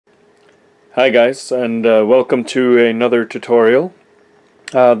Hi guys, and welcome to another tutorial.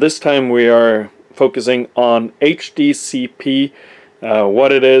 This time we are focusing on HDCP,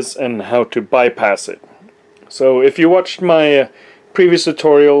 what it is and how to bypass it. So if you watched my previous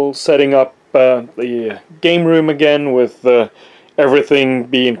tutorial setting up the game room again with everything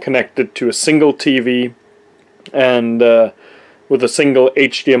being connected to a single TV and with a single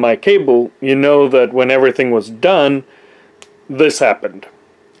HDMI cable, you know that when everything was done, this happened.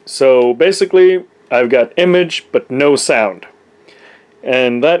 So basically, I've got image but no sound,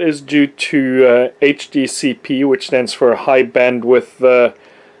 and that is due to HDCP, which stands for High Bandwidth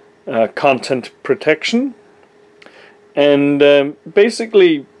Content Protection. And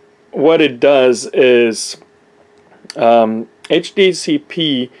basically what it does is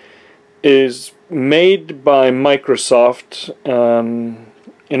HDCP is made by Microsoft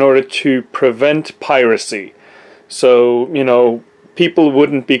in order to prevent piracy. So, you know, people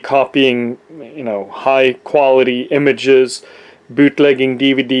wouldn't be copying, high quality images, bootlegging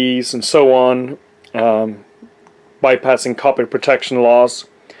DVDs and so on, bypassing copy protection laws.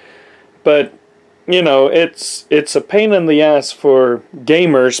 But, it's a pain in the ass for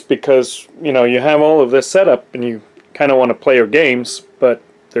gamers because, you have all of this set up and you kind of want to play your games, but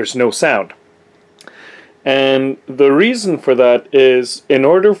there's no sound. And the reason for that is in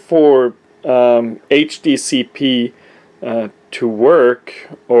order for HDCP to work,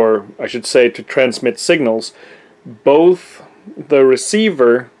 or I should say to transmit signals, both the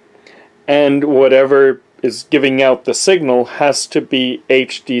receiver and whatever is giving out the signal has to be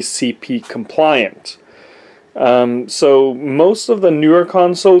HDCP compliant. So most of the newer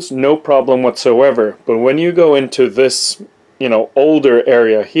consoles, no problem whatsoever, but when you go into this older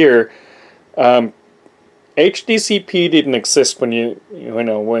area here, HDCP didn't exist when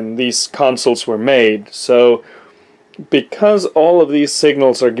when these consoles were made. So because all of these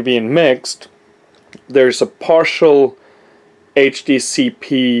signals are being mixed, there's a partial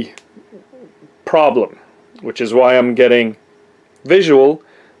HDCP problem, which is why I'm getting visual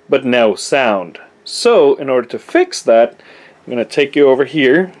but no sound. So in order to fix that, I'm going to take you over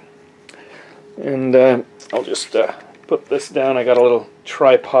here, and I'll just put this down. I got a little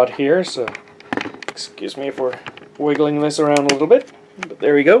tripod here, so excuse me for wiggling this around a little bit, but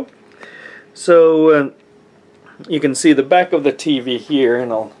there we go. So you can see the back of the TV here,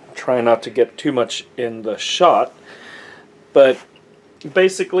 and I'll try not to get too much in the shot, but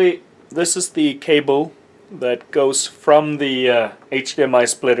basically this is the cable that goes from the HDMI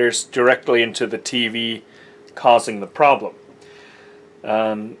splitters directly into the TV, causing the problem.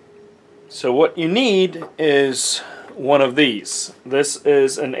 So what you need is one of these. This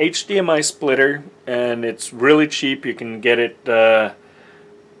is an HDMI splitter, and it's really cheap. You can get it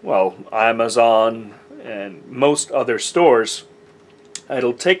well, Amazon and most other stores.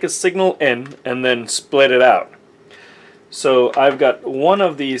 It'll take a signal in and then split it out. So I've got one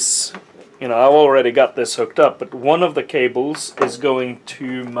of these, I've already got this hooked up, but one of the cables is going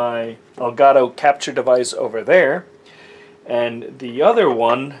to my Elgato capture device over there, and the other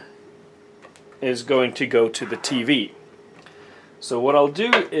one is going to go to the TV. So what I'll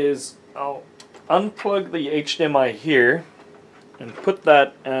do is I'll unplug the HDMI here and put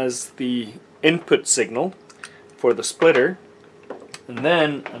that as the input signal for the splitter, and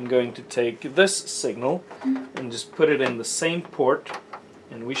then I'm going to take this signal and just put it in the same port,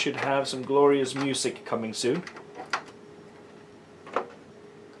 and we should have some glorious music coming soon. There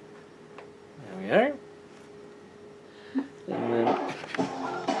we are. And then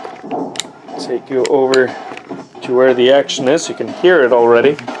take you over to where the action is. You can hear it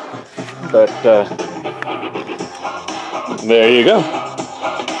already, but there you go.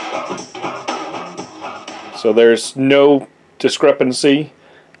 So there's no discrepancy.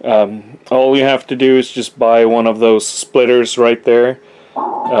 All you have to do is just buy one of those splitters right there.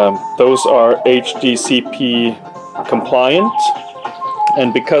 Those are HDCP compliant,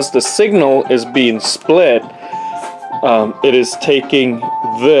 and because the signal is being split, it is taking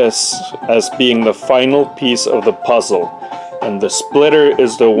this as being the final piece of the puzzle, and the splitter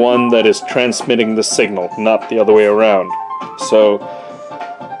is the one that is transmitting the signal, not the other way around. So,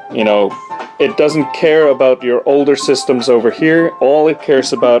 it doesn't care about your older systems over here. All it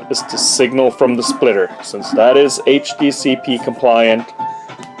cares about is the signal from the splitter. Since that is HDCP compliant,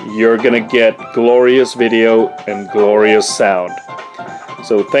 you're gonna get glorious video and glorious sound.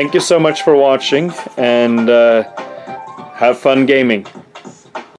 So thank you so much for watching, and have fun gaming.